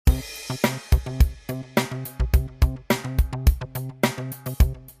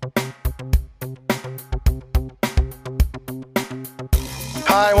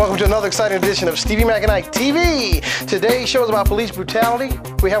Welcome to another exciting edition of Stevie Mack and Ike TV. Today's show is about police brutality.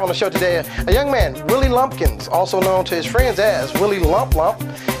 We have on the show today a young man, Willie Lumpkins, also known to his friends as Willie Lump Lump.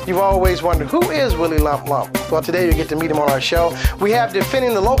 You've always wondered, who is Willie Lump Lump? Well, today you get to meet him on our show. We have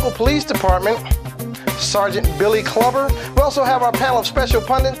defending the local police department, Sergeant Billy Clubber. We also have our panel of special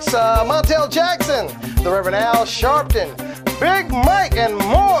pundits, Montel Jackson, the Reverend Al Sharpton, Big Mike, and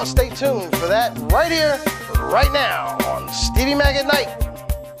more. Stay tuned for that right here, right now on Stevie Mack at Night.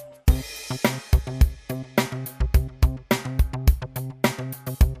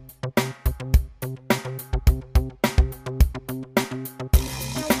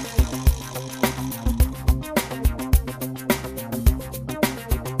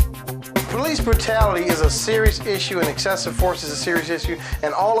 Police brutality is a serious issue, and excessive force is a serious issue,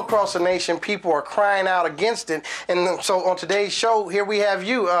 and all across the nation people are crying out against it. And so on today's show, here we have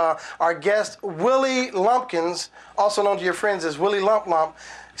you, our guest, Willie Lumpkins, also known to your friends as Willie Lump Lump.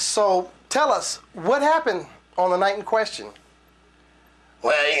 So tell us, what happened on the night in question?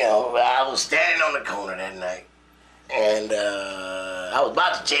 Well, you know, I was standing on the corner that night, and I was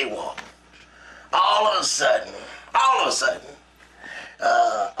about to jaywalk. All of a sudden,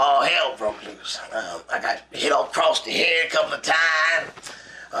 all hell broke loose. I got hit across the head a couple of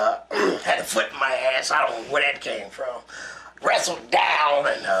times. Had a foot in my ass. I don't know where that came from. Wrestled down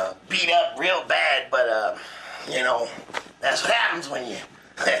and beat up real bad, but you know, that's what happens when you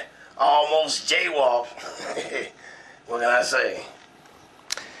almost jaywalk. What can I say?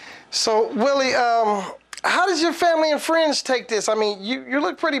 So, Willie, how does your family and friends take this? I mean, you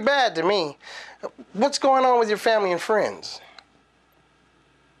look pretty bad to me. What's going on with your family and friends?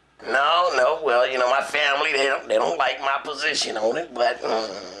 No, well, you know, my family, they don't like my position on it, but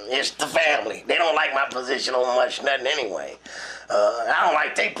it's the family. They don't like my position on much nothing anyway. I don't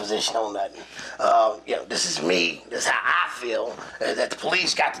like their position on nothing. You know, this is me. This is how I feel, that the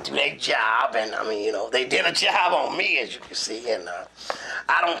police got to do their job, and I mean, you know, they did a job on me, as you can see, and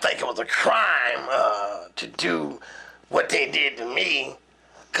I don't think it was a crime to do what they did to me,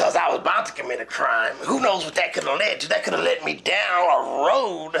 because I was about to commit a crime. Who knows what that could have led to? That could have led me down a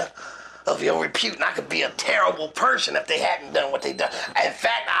road of ill repute, and I could be a terrible person if they hadn't done what they done. In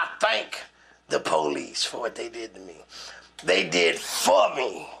fact, I thank the police for what they did to me. They did for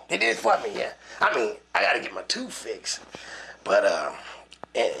me. They did for me, yeah. I mean, I got to get my tooth fixed, but,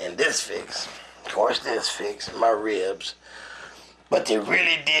 and this fixed. Of course, this fixed, my ribs. But they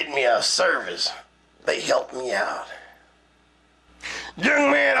really did me a service. They helped me out.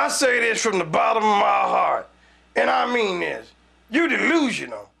 Young man, I say this from the bottom of my heart, and I mean this. You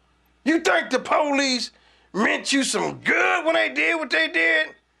delusional. You think the police meant you some good when they did what they did?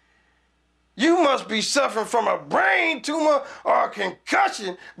 You must be suffering from a brain tumor or a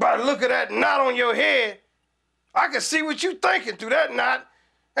concussion by the look of that knot on your head. I can see what you thinking through that knot.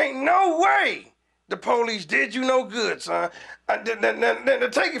 Ain't no way the police did you no good, son.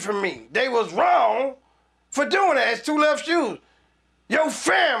 Take it from me. They was wrong for doing that. It's two left shoes. Your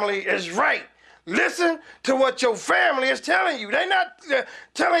family is right. Listen to what your family is telling you. They're not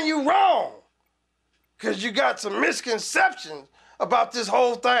telling you wrong, because you got some misconceptions about this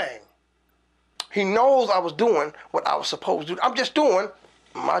whole thing. He knows I was doing what I was supposed to do. I'm just doing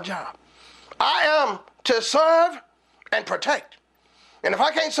my job. I am to serve and protect. And if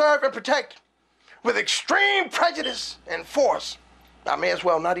I can't serve and protect with extreme prejudice and force, I may as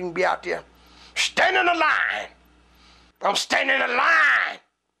well not even be out there standing in line. I'm standing in line.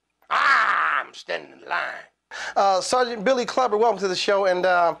 I'm standing in line. Sergeant Billy Clubber, welcome to the show.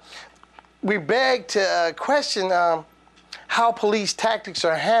 And we beg to question how police tactics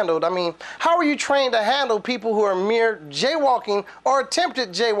are handled. I mean, how are you trained to handle people who are mere jaywalking or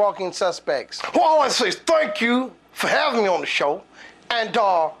attempted jaywalking suspects? Well, I want to say thank you for having me on the show. And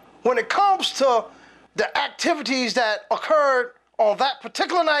when it comes to the activities that occurred on that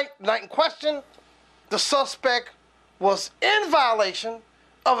particular night in question, the suspect was in violation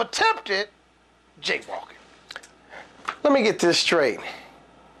of attempted jaywalking. Let me get this straight.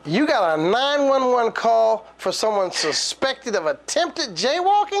 You got a 911 call for someone suspected of attempted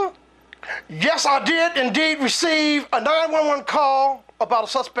jaywalking? Yes, I did indeed receive a 911 call about a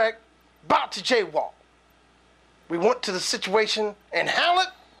suspect about to jaywalk. We went to the situation and handled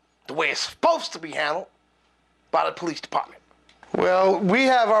it the way it's supposed to be handled by the police department. Well, we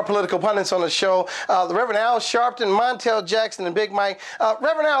have our political pundits on the show, the Reverend Al Sharpton, Montel Jackson, and Big Mike.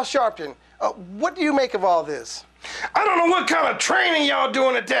 Reverend Al Sharpton, what do you make of all this? I don't know what kind of training y'all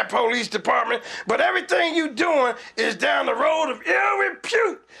doing at that police department, but everything you doing is down the road of ill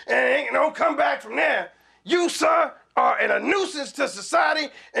repute, and ain't no come back from there. You, sir, are a nuisance to society,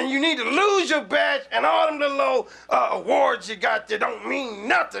 and you need to lose your badge, and all them little awards you got there don't mean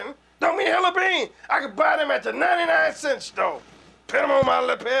nothing. Don't mean hell a bean. I could buy them at the 99-cent store. Put them on my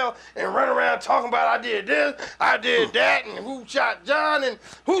lapel and run around talking about I did this, I did that, and who shot John, and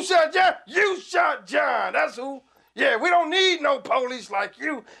who shot John? You shot John. That's who. Yeah, we don't need no police like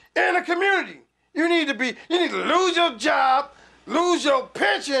you in the community. You need to lose your job, lose your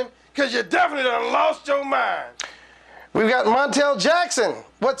pension, because you definitely done lost your mind. We've got Montel Jackson.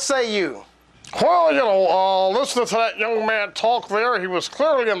 What say you? Well, you know, listening to that young man talk there, he was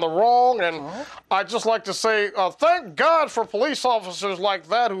clearly in the wrong, and I'd just like to say thank God for police officers like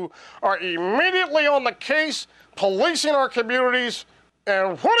that who are immediately on the case, policing our communities,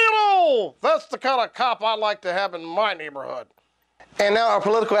 and what do you know? That's the kind of cop I like to have in my neighborhood. And now our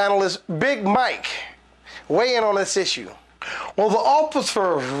political analyst, Big Mike, weigh in on this issue. Well, the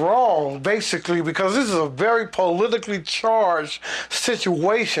officer is wrong, basically, because this is a very politically charged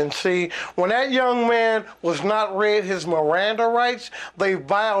situation. See, when that young man was not read his Miranda rights, they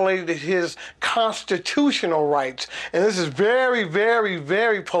violated his constitutional rights. And this is very, very,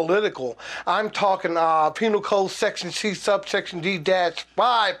 very political. I'm talking Penal Code Section C, subsection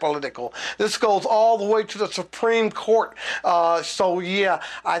D-5 political. This goes all the way to the Supreme Court. So, yeah,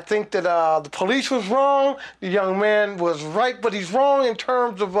 I think that the police was wrong, the young man was right, but he's wrong in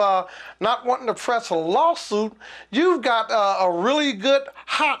terms of not wanting to press a lawsuit. You've got a really good,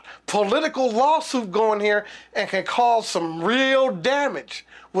 hot political lawsuit going here and can cause some real damage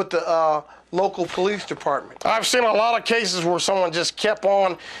with the local police department. I've seen a lot of cases where someone just kept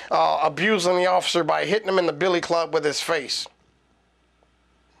on abusing the officer by hitting him in the billy club with his face.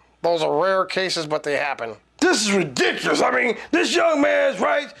 Those are rare cases, but they happen. This is ridiculous. I mean, this young man's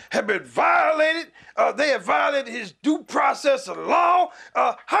rights have been violated. They have violated his due process of law.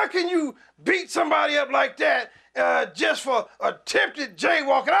 How can you beat somebody up like that just for attempted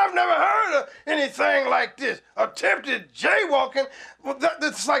jaywalking? I've never heard of anything like this. Attempted jaywalking. Well,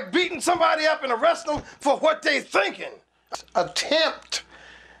 that's like beating somebody up and arresting them for what they thinking. Attempt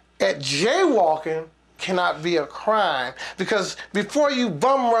at jaywalking cannot be a crime, because before you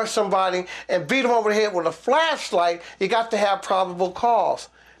bum rush somebody and beat them over the head with a flashlight, you got to have probable cause.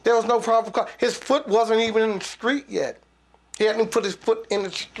 There was no probable cause. His foot wasn't even in the street yet. He hadn't even put his foot in the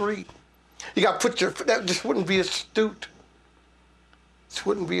street. You got to put your foot, that just wouldn't be astute. This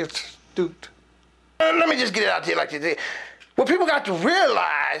wouldn't be astute. Let me just get it out there like this. Well, people got to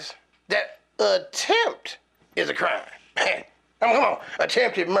realize that attempt is a crime. Man, come on,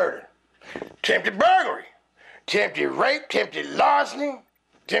 attempted murder. Attempted burglary, attempted rape, attempted larceny,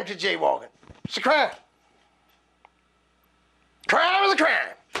 attempted jaywalking. It's a crime. Crime is a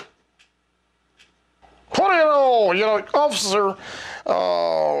crime. What do you know? You know, Officer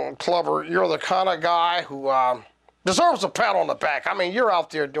Clever, you're the kind of guy who deserves a pat on the back. I mean, you're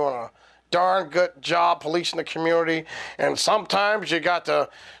out there doing a darn good job policing the community, and sometimes you got to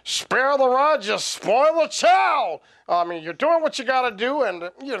spare the rod, just spoil the child. I mean, you're doing what you got to do, and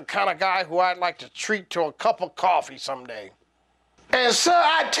you're the kind of guy who I'd like to treat to a cup of coffee someday. And sir,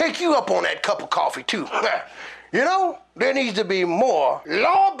 I'd take you up on that cup of coffee too. You know, there needs to be more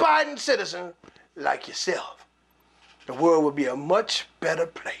law-abiding citizens like yourself. The world would be a much better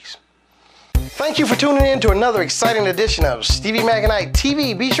place. Thank you for tuning in to another exciting edition of Stevie Mack and Night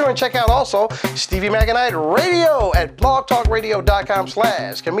TV. Be sure and check out also Stevie Mack and Night Radio at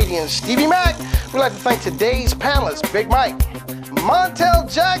blogtalkradio.com/comedian Stevie Mack. We'd like to thank today's panelists, Big Mike, Montel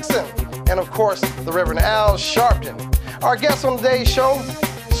Jackson, and of course, the Reverend Al Sharpton. Our guests on today's show,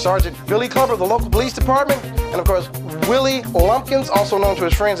 Sergeant Billy Clumper of the local police department, and of course, Willie Lumpkins, also known to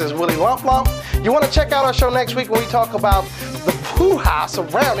his friends as Willie Lump Lump. You want to check out our show next week when we talk about the hoo-ha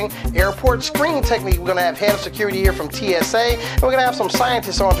surrounding airport screening technique. We're going to have head of security here from TSA, and we're going to have some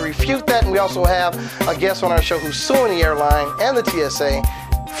scientists on to refute that, and we also have a guest on our show who's suing the airline and the TSA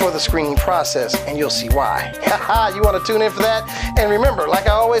for the screening process, and you'll see why. You want to tune in for that? And remember, like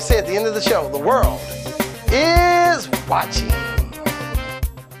I always say at the end of the show, the world is watching.